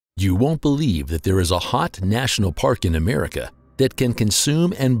You won't believe that there is a hot national park in America that can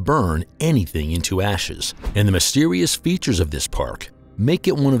consume and burn anything into ashes, and the mysterious features of this park make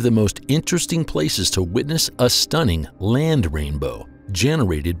it one of the most interesting places to witness a stunning land rainbow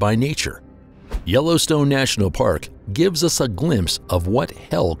generated by nature. Yellowstone National Park gives us a glimpse of what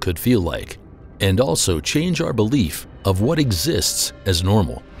hell could feel like, and also change our belief of what exists as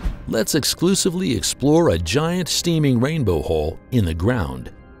normal. Let's exclusively explore a giant steaming rainbow hole in the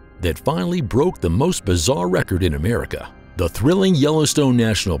ground that finally broke the most bizarre record in America. The thrilling Yellowstone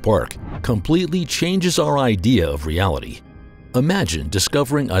National Park completely changes our idea of reality. Imagine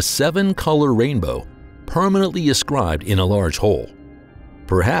discovering a 7-color rainbow permanently ascribed in a large hole.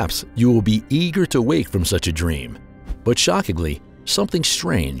 Perhaps you will be eager to wake from such a dream, but shockingly, something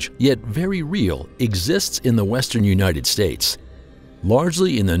strange yet very real exists in the western United States,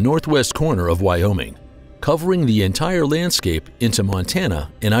 largely in the northwest corner of Wyoming, covering the entire landscape into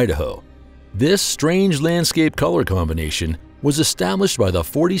Montana and Idaho. This strange landscape color combination was established by the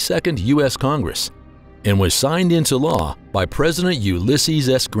 42nd U.S. Congress and was signed into law by President Ulysses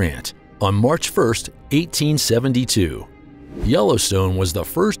S. Grant on March 1, 1872. Yellowstone was the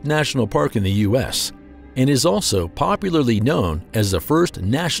first national park in the U.S. and is also popularly known as the first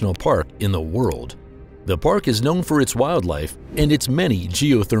national park in the world. The park is known for its wildlife and its many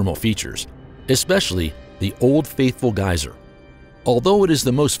geothermal features, especially the Old Faithful geyser. Although it is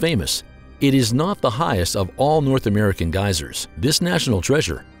the most famous, it is not the highest of all North American geysers. This national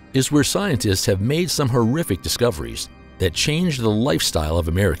treasure is where scientists have made some horrific discoveries that changed the lifestyle of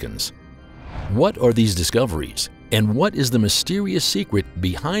Americans. What are these discoveries, and what is the mysterious secret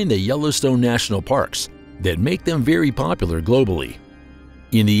behind the Yellowstone National Parks that make them very popular globally?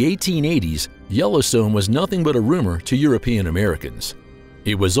 In the 1880s, Yellowstone was nothing but a rumor to European Americans.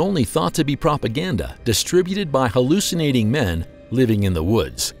 It was only thought to be propaganda distributed by hallucinating men living in the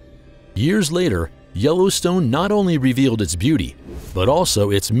woods. Years later, Yellowstone not only revealed its beauty, but also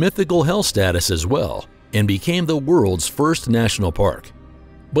its mythical hell status as well, and became the world's first national park.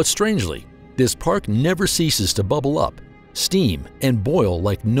 But strangely, this park never ceases to bubble up, steam, and boil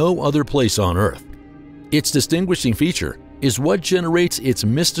like no other place on Earth. Its distinguishing feature is what generates its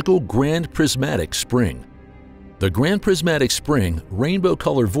mystical Grand Prismatic Spring. The Grand Prismatic Spring rainbow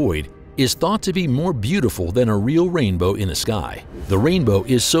color void is thought to be more beautiful than a real rainbow in the sky. The rainbow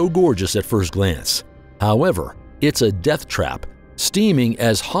is so gorgeous at first glance. However, it's a death trap, steaming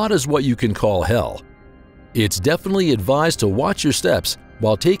as hot as what you can call hell. It's definitely advised to watch your steps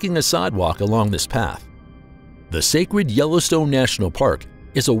while taking a sidewalk along this path. The sacred Yellowstone National Park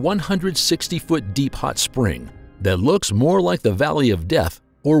is a 160-foot deep hot spring that looks more like the Valley of Death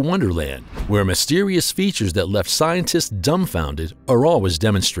or Wonderland, where mysterious features that left scientists dumbfounded are always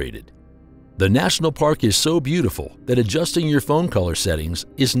demonstrated. The national park is so beautiful that adjusting your phone color settings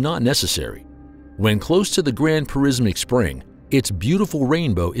is not necessary. When close to the Grand Prismatic Spring, its beautiful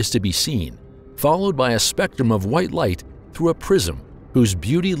rainbow is to be seen, followed by a spectrum of white light through a prism whose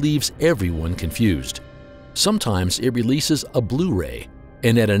beauty leaves everyone confused. Sometimes it releases a blue ray,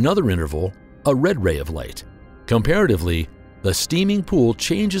 and at another interval, a red ray of light. Comparatively, the steaming pool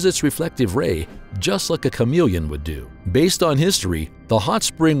changes its reflective ray just like a chameleon would do. Based on history, the hot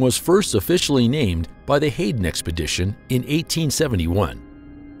spring was first officially named by the Hayden Expedition in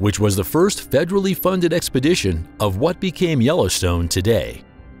 1871, which was the first federally funded expedition of what became Yellowstone today.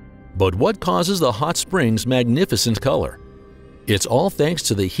 But what causes the hot spring's magnificent color? It's all thanks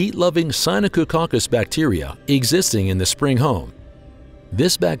to the heat-loving Cyanococcus bacteria existing in the spring home.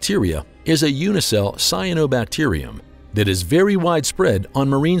 This bacteria is a unicell cyanobacterium that is very widespread on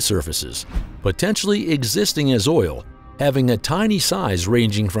marine surfaces, potentially existing as oil, having a tiny size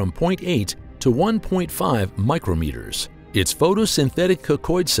ranging from 0.8 to 1.5 micrometers. Its photosynthetic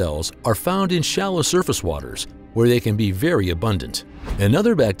coccoid cells are found in shallow surface waters, where they can be very abundant.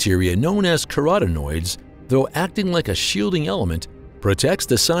 Another bacteria known as carotenoids, though acting like a shielding element, protects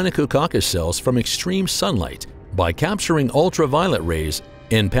the Cyanococcus cells from extreme sunlight by capturing ultraviolet rays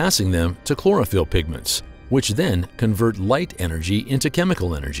and passing them to chlorophyll pigments, which then convert light energy into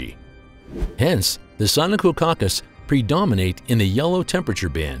chemical energy. Hence, the Cyanococcus predominate in the yellow temperature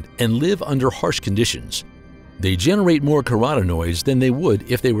band and live under harsh conditions. They generate more carotenoids than they would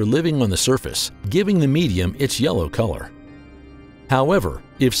if they were living on the surface, giving the medium its yellow color. However,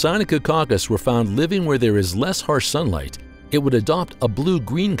 if Cyanococcus were found living where there is less harsh sunlight, it would adopt a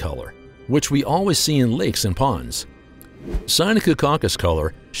blue-green color, which we always see in lakes and ponds. Cyanococcus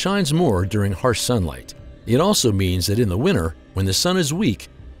color shines more during harsh sunlight. It also means that in the winter, when the sun is weak,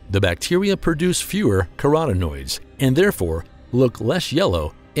 the bacteria produce fewer carotenoids and therefore look less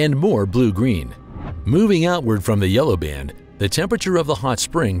yellow and more blue-green. Moving outward from the yellow band, the temperature of the hot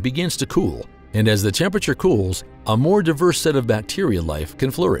spring begins to cool, and as the temperature cools, a more diverse set of bacteria life can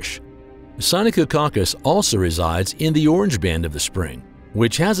flourish. Synechococcus also resides in the orange band of the spring,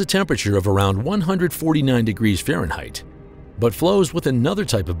 which has a temperature of around 149 degrees Fahrenheit, but flows with another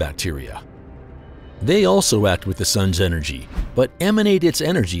type of bacteria. They also act with the sun's energy, but emanate its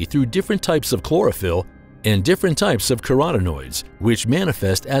energy through different types of chlorophyll and different types of carotenoids, which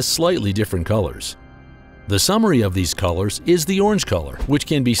manifest as slightly different colors. The summary of these colors is the orange color, which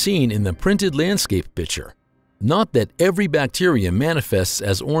can be seen in the printed landscape picture. Not that every bacteria manifests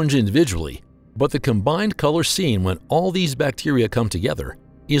as orange individually, but the combined color seen when all these bacteria come together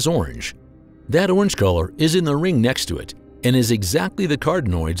is orange. That orange color is in the ring next to it and is exactly the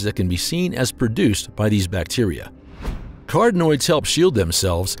carotenoids that can be seen as produced by these bacteria. Carotenoids help shield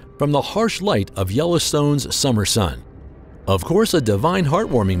themselves from the harsh light of Yellowstone's summer sun. Of course, a divine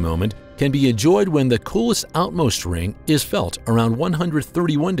heartwarming moment can be enjoyed when the coolest outmost ring is felt around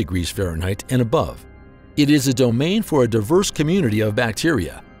 131 degrees Fahrenheit and above. It is a domain for a diverse community of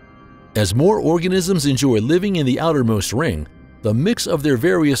bacteria. As more organisms enjoy living in the outermost ring, the mix of their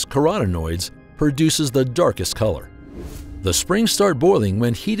various carotenoids produces the darkest color. The springs start boiling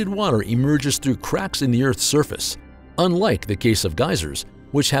when heated water emerges through cracks in the Earth's surface, unlike the case of geysers,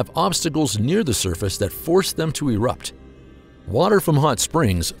 which have obstacles near the surface that force them to erupt. Water from hot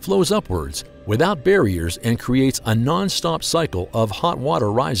springs flows upwards without barriers and creates a non-stop cycle of hot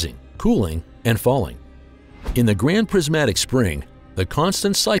water rising, cooling, and falling. In the Grand Prismatic Spring, the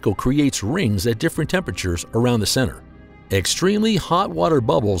constant cycle creates rings at different temperatures around the center. Extremely hot water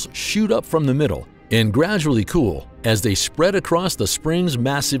bubbles shoot up from the middle and gradually cool as they spread across the spring's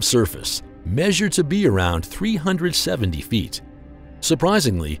massive surface, measured to be around 370 feet.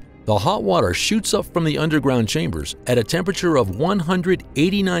 Surprisingly, the hot water shoots up from the underground chambers at a temperature of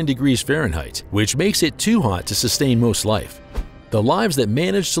 189 degrees Fahrenheit, which makes it too hot to sustain most life. The lives that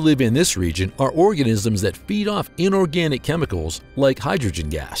manage to live in this region are organisms that feed off inorganic chemicals like hydrogen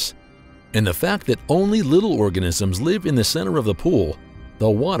gas. And the fact that only little organisms live in the center of the pool, the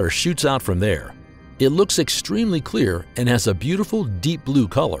water shoots out from there. It looks extremely clear and has a beautiful deep blue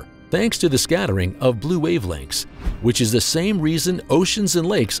color, thanks to the scattering of blue wavelengths, which is the same reason oceans and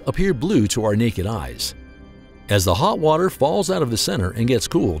lakes appear blue to our naked eyes. As the hot water falls out of the center and gets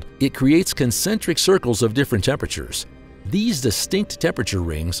cooled, it creates concentric circles of different temperatures. These distinct temperature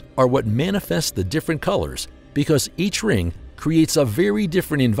rings are what manifest the different colors because each ring creates a very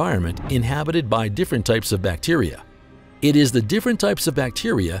different environment inhabited by different types of bacteria. It is the different types of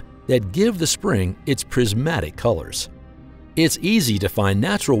bacteria that give the spring its prismatic colors. It's easy to find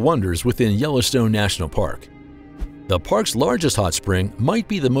natural wonders within Yellowstone National Park. The park's largest hot spring might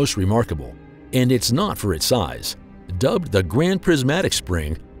be the most remarkable, and it's not for its size. Dubbed the Grand Prismatic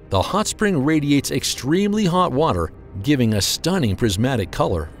Spring, the hot spring radiates extremely hot water, giving a stunning prismatic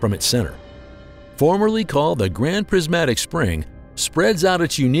color from its center. Formerly called the Grand Prismatic Spring, spreads out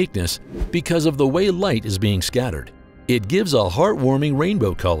its uniqueness because of the way light is being scattered. It gives a heartwarming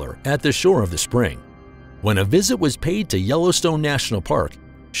rainbow color at the shore of the spring. When a visit was paid to Yellowstone National Park,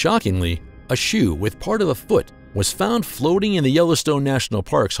 shockingly, a shoe with part of a foot was found floating in the Yellowstone National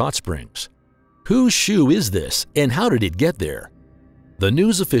Park's hot springs. Whose shoe is this, and how did it get there? The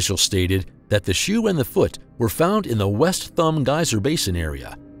news official stated that the shoe and the foot were found in the West Thumb Geyser Basin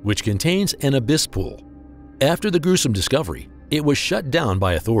area, which contains an abyss pool. After the gruesome discovery, it was shut down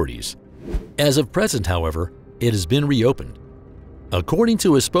by authorities. As of present, however, it has been reopened. According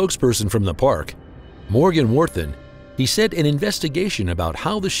to a spokesperson from the park, Morgan Worthen, he said an investigation about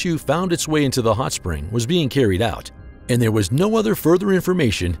how the shoe found its way into the hot spring was being carried out, and there was no other further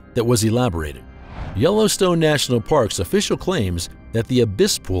information that was elaborated. Yellowstone National Park's official claims that the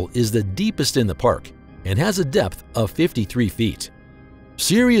abyss pool is the deepest in the park and has a depth of 53 feet.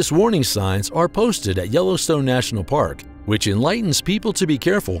 Serious warning signs are posted at Yellowstone National Park, which enlightens people to be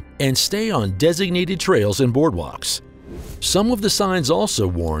careful and stay on designated trails and boardwalks. Some of the signs also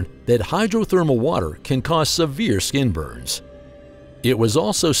warn that hydrothermal water can cause severe skin burns. It was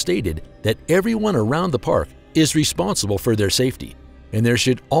also stated that everyone around the park is responsible for their safety, and there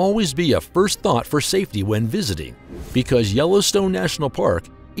should always be a first thought for safety when visiting, because Yellowstone National Park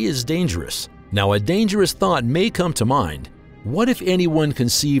is dangerous. Now, a dangerous thought may come to mind. What if anyone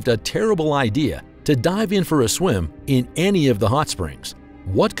conceived a terrible idea to dive in for a swim in any of the hot springs?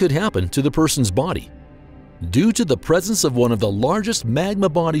 What could happen to the person's body? Due to the presence of one of the largest magma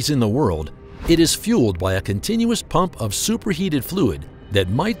bodies in the world, it is fueled by a continuous pump of superheated fluid that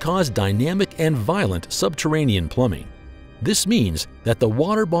might cause dynamic and violent subterranean plumbing. This means that the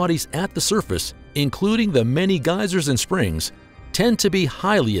water bodies at the surface, including the many geysers and springs, tend to be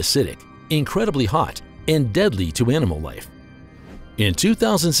highly acidic, incredibly hot, and deadly to animal life. In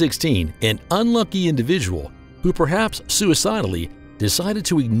 2016, an unlucky individual who perhaps suicidally decided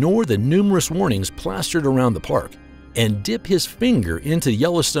to ignore the numerous warnings plastered around the park and dip his finger into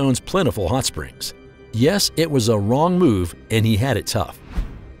Yellowstone's plentiful hot springs. Yes, it was a wrong move and he had it tough.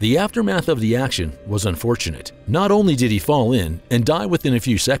 The aftermath of the action was unfortunate. Not only did he fall in and die within a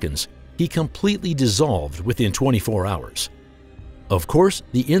few seconds, he completely dissolved within 24 hours. Of course,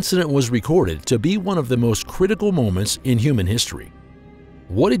 the incident was recorded to be one of the most critical moments in human history.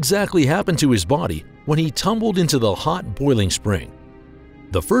 What exactly happened to his body when he tumbled into the hot, boiling spring?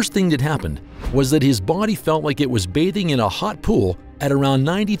 The first thing that happened was that his body felt like it was bathing in a hot pool at around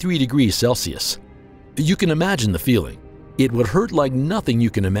 93 degrees Celsius. You can imagine the feeling. It would hurt like nothing you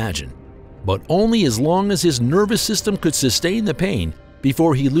can imagine, but only as long as his nervous system could sustain the pain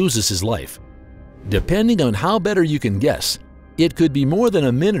before he loses his life. Depending on how better you can guess, it could be more than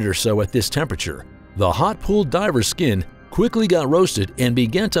a minute or so at this temperature. The hot pool diver's skin quickly got roasted and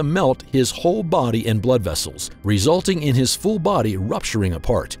began to melt his whole body and blood vessels, resulting in his full body rupturing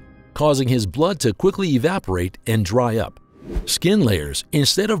apart, causing his blood to quickly evaporate and dry up. Skin layers,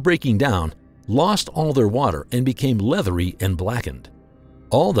 instead of breaking down, lost all their water and became leathery and blackened.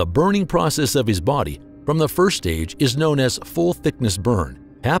 All the burning process of his body from the first stage is known as full-thickness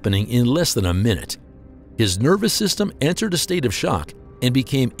burn, happening in less than a minute. His nervous system entered a state of shock and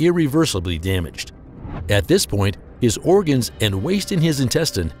became irreversibly damaged. At this point, his organs and waste in his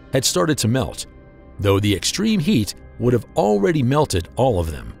intestine had started to melt, though the extreme heat would have already melted all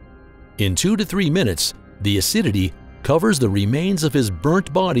of them. In 2 to 3 minutes, the acidity covers the remains of his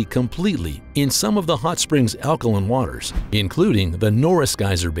burnt body completely in some of the hot springs' alkaline waters, including the Norris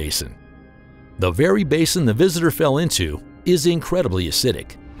Geyser Basin. The very basin the visitor fell into is incredibly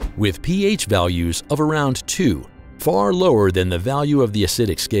acidic, with pH values of around 2, far lower than the value of the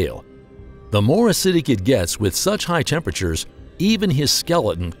acidic scale. The more acidic it gets with such high temperatures, even his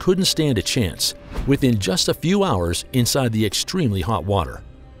skeleton couldn't stand a chance within just a few hours inside the extremely hot water.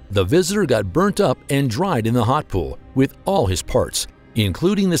 The visitor got burnt up and dried in the hot pool with all his parts,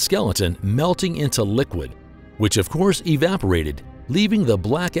 including the skeleton, melting into liquid, which of course evaporated, leaving the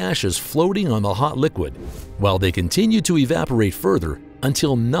black ashes floating on the hot liquid, while they continued to evaporate further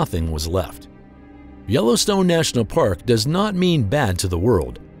until nothing was left. Yellowstone National Park does not mean bad to the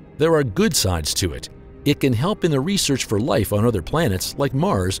world. There are good sides to it. It can help in the research for life on other planets like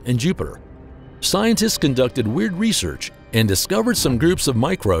Mars and Jupiter. Scientists conducted weird research and discovered some groups of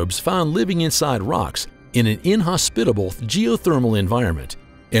microbes found living inside rocks in an inhospitable geothermal environment.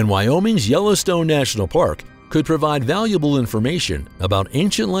 And Wyoming's Yellowstone National Park could provide valuable information about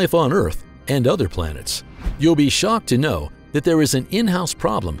ancient life on Earth and other planets. You'll be shocked to know that there is an in-house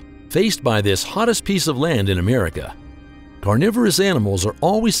problem faced by this hottest piece of land in America. Carnivorous animals are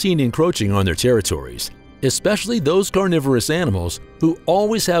always seen encroaching on their territories, especially those carnivorous animals who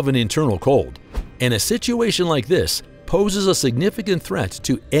always have an internal cold. And a situation like this poses a significant threat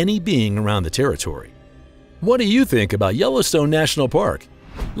to any being around the territory. What do you think about Yellowstone National Park?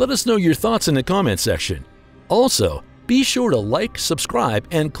 Let us know your thoughts in the comment section. Also, be sure to like, subscribe,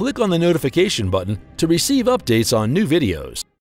 and click on the notification button to receive updates on new videos.